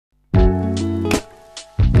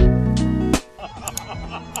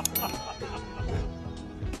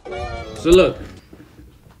So look,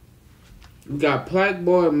 we got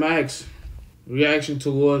Plaqueboymax reaction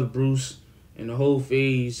towards Bruce and the whole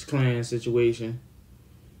FaZe clan situation.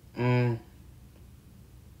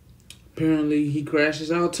 Apparently he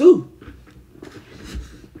crashes out too.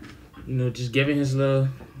 You know, just giving his little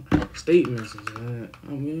statements.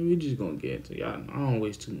 I mean, we just gonna get to y'all. I don't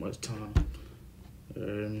waste too much time.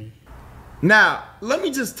 Now, let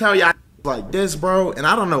me just tell y'all like this, bro, and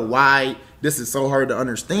I don't know why this is so hard to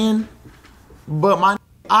understand, but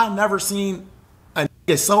I never seen a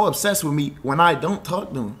nigga so obsessed with me when I don't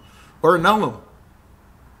talk to him or know him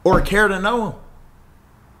or care to know him.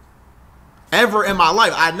 Ever in my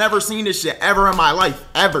life. I've never seen this shit ever in my life.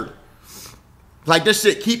 Ever. Like, this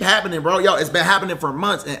shit keep happening, bro. Yo, it's been happening for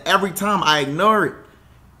months, and every time I ignore it.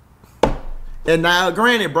 And now,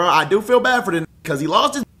 granted, bro, I do feel bad for the because he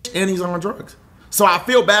lost his and he's on drugs. So I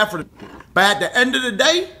feel bad for the but at the end of the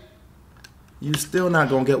day, you still not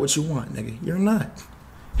gonna get what you want, nigga. You're not.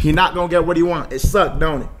 He not gonna get what he want. It sucked,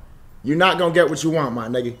 don't it? You're not gonna get what you want, my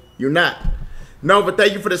nigga. You're not. No, but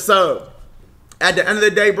thank you for the sub. At the end of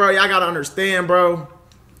the day, bro, y'all gotta understand, bro.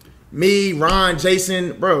 Me, Ron,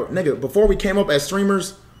 Jason, bro, nigga, before we came up as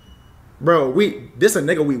streamers, bro, this a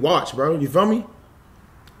nigga we watch, bro. You feel me?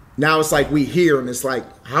 Now it's like we here and it's like,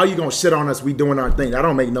 how you gonna shit on us? We doing our thing. That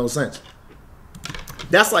don't make no sense.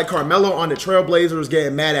 That's like Carmelo on the Trailblazers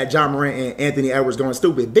getting mad at John Morant and Anthony Edwards going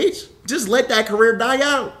stupid. Bitch, just let that career die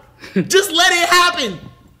out. Just let it happen.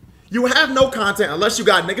 You have no content unless you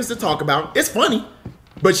got niggas to talk about. It's funny.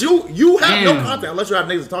 But you have no content unless you have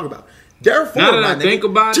niggas to talk about. Therefore, now that I think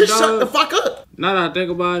about it, just shut the fuck up. Now that I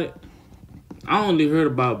think about it, I only heard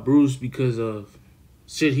about Bruce because of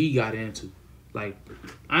shit he got into. Like,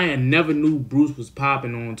 I had never knew Bruce was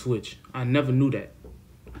popping on Twitch. I never knew that.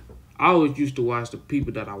 I always used to watch the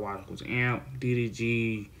people that I watched was Amp,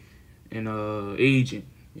 DDG, and Agent,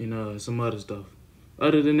 and some other stuff.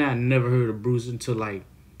 Other than that, I never heard of Bruce until like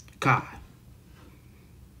Kai.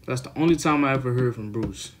 That's the only time I ever heard from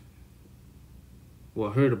Bruce.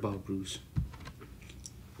 Well, heard about Bruce.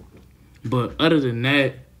 But other than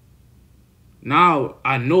that, now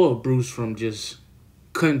I know of Bruce from just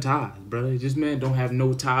cutting ties, brother. This man don't have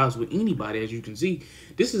no ties with anybody, as you can see.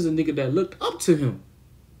 This is a nigga that looked up to him.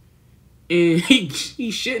 And he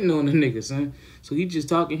shitting on the nigga, son. So he just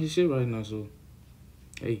talking his shit right now, so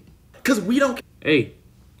hey. Cause we don't Hey,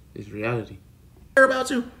 it's reality. Care about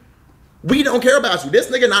you. We don't care about you. This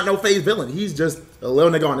nigga not no FaZe villain. He's just a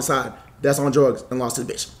little nigga on the side that's on drugs and lost his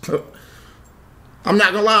bitch. I'm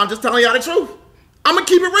not gonna lie, I'm just telling y'all the truth. I'm gonna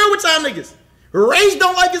keep it real with y'all niggas. Rage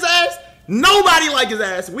don't like his ass. Nobody like his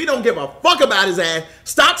ass. We don't give a fuck about his ass.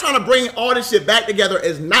 Stop trying to bring all this shit back together.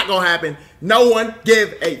 It's not gonna happen. No one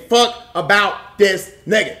give a fuck about this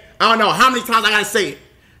nigga. I don't know how many times I gotta say it.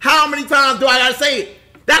 How many times do I gotta say it?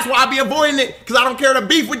 That's why I be avoiding it, because I don't care to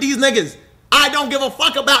beef with these niggas. I don't give a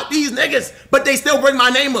fuck about these niggas, but they still bring my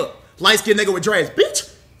name up. Light-skinned nigga with dreads.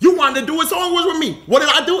 Bitch, you wanted to do a song with me. What did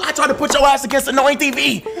I do? I tried to put your ass against Annoying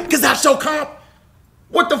TV, because that's your comp.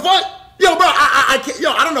 What the fuck? Yo, bro, I can't,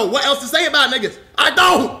 I don't know what else to say about niggas. I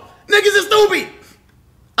don't. Niggas is stupid.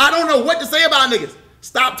 I don't know what to say about niggas.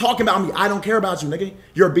 Stop talking about me. I don't care about you, nigga.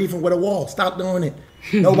 You're beefing with a wall. Stop doing it.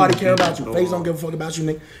 Nobody care about you. FaZe don't give a fuck about you,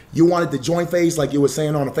 nigga. You wanted to join FaZe like you were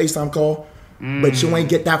saying on a FaceTime call, but you ain't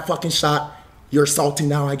get that fucking shot. You're salty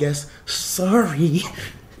now, I guess. Sorry.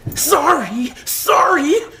 Sorry.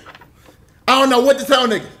 Sorry. I don't know what to tell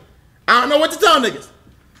niggas. I don't know what to tell niggas.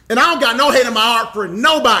 And I don't got no hate in my heart for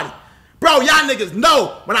nobody. Bro, y'all niggas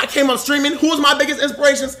know when I came up streaming, who was my biggest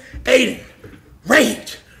inspirations? Aiden,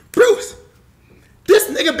 Rage, Bruce. This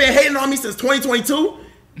nigga been hating on me since 2022.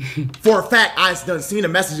 For a fact, I done seen the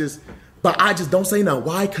messages, but I just don't say nothing.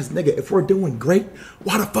 Why? Because, nigga, if we're doing great,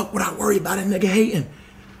 why the fuck would I worry about a nigga hating?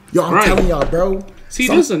 Yo, I'm telling y'all, bro. See,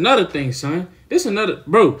 this is another thing, son. This another,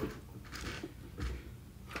 bro.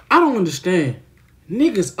 I don't understand.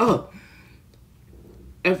 Niggas up.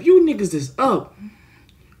 If you niggas is up,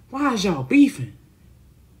 why is y'all beefing?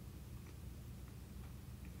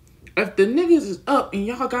 If the niggas is up and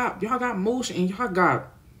y'all got motion and y'all got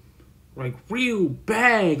like real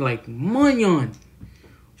bag, like money on,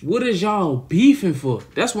 what is y'all beefing for?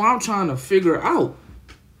 That's what I'm trying to figure out.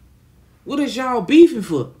 What is y'all beefing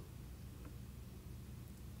for?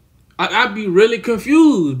 I'd be really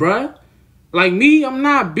confused, bruh. Like me, I'm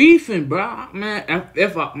not beefing, bruh.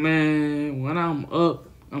 Man, when I'm up,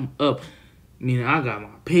 I'm up. Meaning I got my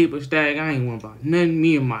paper stack. I ain't worrying about nothing.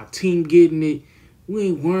 Me and my team getting it. We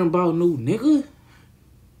ain't worrying about no nigga.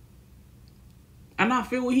 And I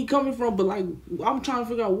feel where he coming from, but like, I'm trying to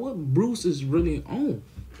figure out what Bruce is really on.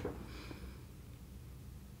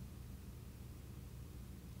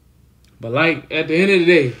 But like at the end of the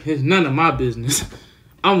day, it's none of my business.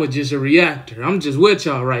 I'm just a reactor. I'm just with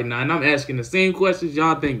y'all right now, and I'm asking the same questions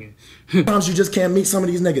y'all thinking. Sometimes you just can't meet some of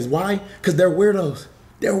these niggas. Why? Because they're weirdos.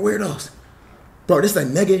 They're weirdos. Bro, this is a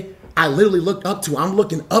nigga I literally looked up to. I'm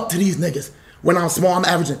looking up to these niggas. When I'm small, I'm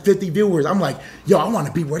averaging 50 viewers. I'm like, yo, I want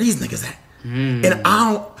to be where these niggas at. And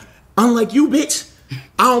I don't, unlike you, bitch,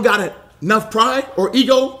 I don't got enough pride or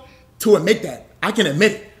ego to admit that. I can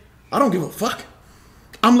admit it. I don't give a fuck.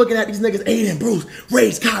 I'm looking at these niggas, Aiden, Bruce,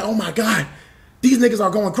 Rage, God, oh my God. These niggas are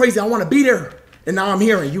going crazy. I want to be there. And now I'm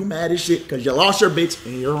hearing you mad as shit because you lost your bitch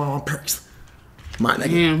and you're on perks. My nigga.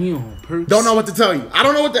 Damn, he on perks. Don't know what to tell you. I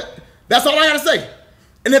don't know what that's all I gotta say.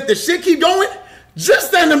 And if the shit keep going,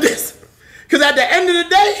 just send them this. Because at the end of the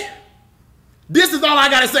day, this is all I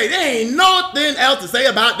gotta say. There ain't nothing else to say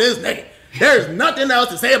about this nigga. There's nothing else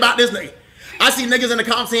to say about this nigga. I see niggas in the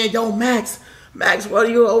comments saying, yo, Max, why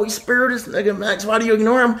do you always spear this nigga? Max, why do you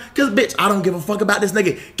ignore him? Because, bitch, I don't give a fuck about this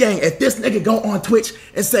nigga. Gang, if this nigga go on Twitch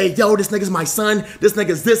and say, yo, this nigga's my son, this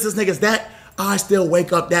nigga's this nigga's that, I still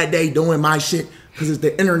wake up that day doing my shit because it's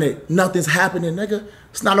the internet. Nothing's happening, nigga.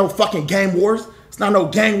 It's not no fucking game wars. It's not no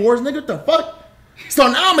gang wars, nigga. What the fuck? So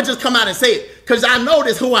now I'm going to just come out and say it because I know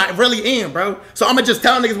this who I really am, bro. So I'm going to just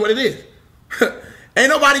tell niggas what it is. Ain't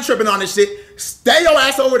nobody tripping on this shit. Stay your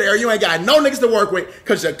ass over there. You ain't got no niggas to work with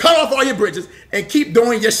because you cut off all your bridges and keep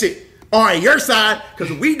doing your shit on your side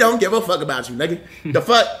because we don't give a fuck about you, nigga. The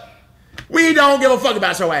fuck? We don't give a fuck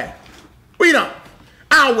about your ass. We don't.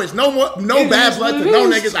 I don't wish no bad blood to no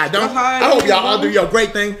niggas. I don't. I hope y'all all do your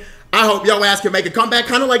great thing. I hope your ass can make a comeback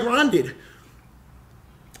kind of like Ron did.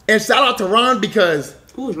 And shout out to Ron because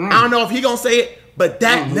Who's Ron? I don't know if he gonna say it, but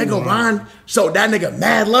that nigga Ron showed that nigga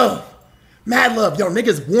mad love. Mad love. Yo,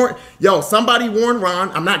 niggas warned. Yo, somebody warned Ron.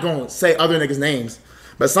 I'm not gonna say other niggas' names,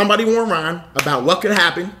 but somebody warned Ron about what could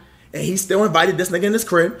happen, and he still invited this nigga in his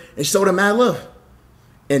crib and showed him mad love.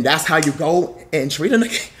 And that's how you go and treat a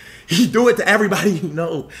nigga. You do it to everybody you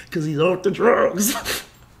know, because he's off the drugs.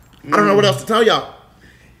 I don't know what else to tell y'all.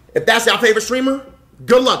 If that's your favorite streamer,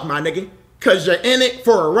 good luck, my nigga, because you're in it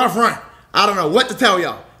for a rough run. I don't know what to tell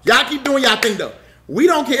y'all. Y'all keep doing y'all thing, though. We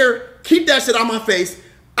don't care. Keep that shit on my face.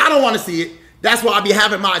 I don't want to see it. That's why I be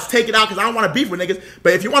having mine take it out, because I don't want to beef with niggas.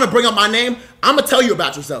 But if you want to bring up my name, I'm going to tell you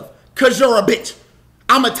about yourself, because you're a bitch.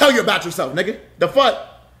 I'm going to tell you about yourself, nigga. The fuck?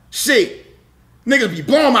 Shit. Niggas be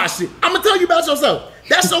blowing my shit. I'm going to tell you about yourself.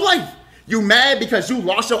 That's your life. You mad because you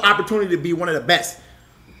lost your opportunity to be one of the best.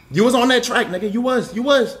 You was on that track, nigga. You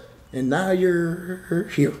was. And now you're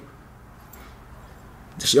here.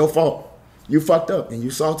 It's your fault. You fucked up and you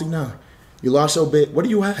salty now. You lost your bit. What do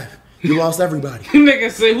you have? You lost everybody. Nigga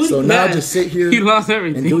say, who's so now just sit here you lost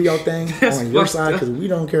everything. and do your thing on your side because we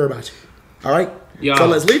don't care about you. All right? Yo. So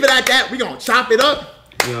let's leave it at that. We're going to chop it up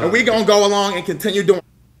and we're going to go along and continue doing.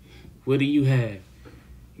 What do you have?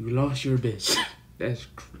 You lost your bitch. That's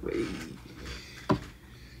crazy.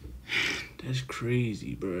 That's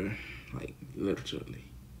crazy, bro. Like, literally.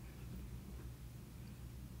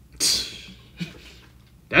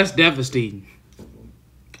 That's devastating.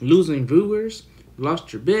 Losing viewers,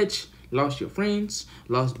 lost your bitch, lost your friends,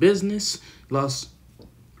 lost business, lost...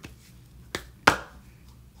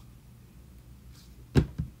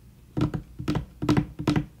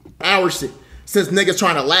 our shit. Since niggas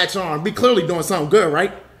trying to latch on, we clearly doing something good,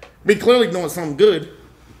 right? We clearly doing something good.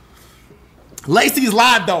 Lacey's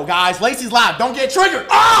live though, guys. Lacey's live. Don't get triggered.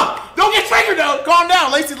 Oh! Don't get triggered though. Calm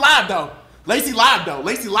down. Lacey's live though. Lacey live though.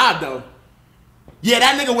 Lacey live though. Yeah,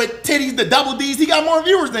 that nigga with titties, the double D's, he got more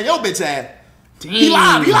viewers than your bitch ass. Damn. He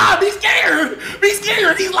live. He live. Be scared. Be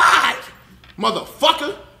scared. He's live.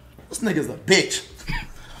 Motherfucker. This nigga's a bitch.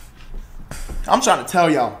 I'm trying to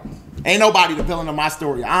tell y'all. Ain't nobody the villain of my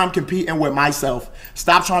story. I'm competing with myself.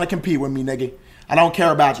 Stop trying to compete with me, nigga. I don't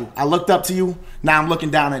care about you. I looked up to you. Now I'm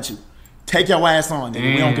looking down at you. Take your ass on,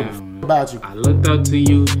 nigga. We don't give a f about you. I looked up to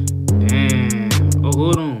you. Damn. Oh,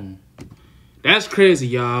 hold on. That's crazy,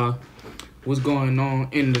 y'all. What's going on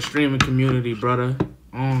in the streaming community, brother?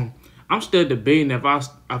 I'm still debating if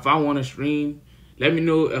I want to stream. Let me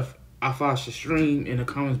know if I should stream in the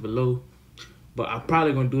comments below. But I'm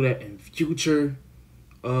probably gonna do that in future.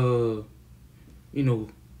 You know,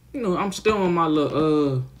 I'm still on my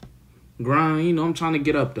little grind. You know, I'm trying to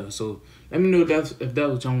get up there. So let me know if that's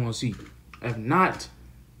what y'all want to see. If not,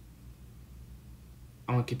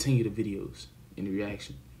 I'm gonna continue the videos and the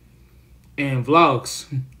reaction and vlogs.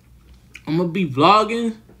 I'm gonna be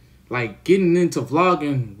vlogging, like getting into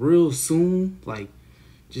vlogging real soon. Like,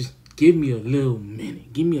 just give me a little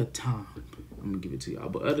minute, give me a time. I'm gonna give it to y'all.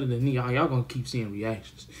 But other than y'all gonna keep seeing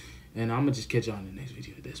reactions. And I'm gonna just catch y'all in the next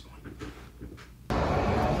video at this point.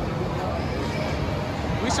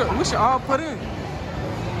 we should all put in.